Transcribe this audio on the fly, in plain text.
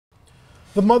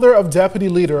The mother of Deputy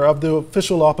Leader of the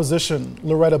official opposition,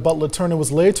 Loretta Butler Turner,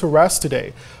 was laid to rest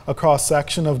today. A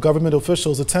cross-section of government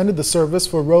officials attended the service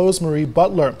for Rosemary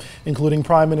Butler, including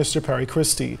Prime Minister Perry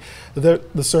Christie. The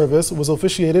service was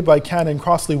officiated by Canon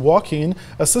Crossley Joaquin,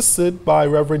 assisted by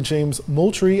Reverend James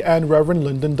Moultrie and Reverend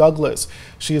Lyndon Douglas.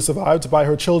 She is survived by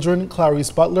her children,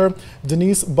 Clarice Butler,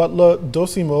 Denise Butler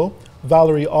Dosimo,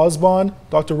 Valerie Osborne,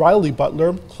 Dr. Riley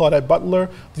Butler, Claudette Butler,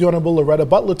 the Honorable Loretta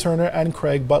Butler Turner, and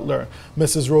Craig Butler.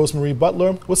 Mrs. Rosemary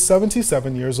Butler was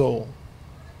 77 years old.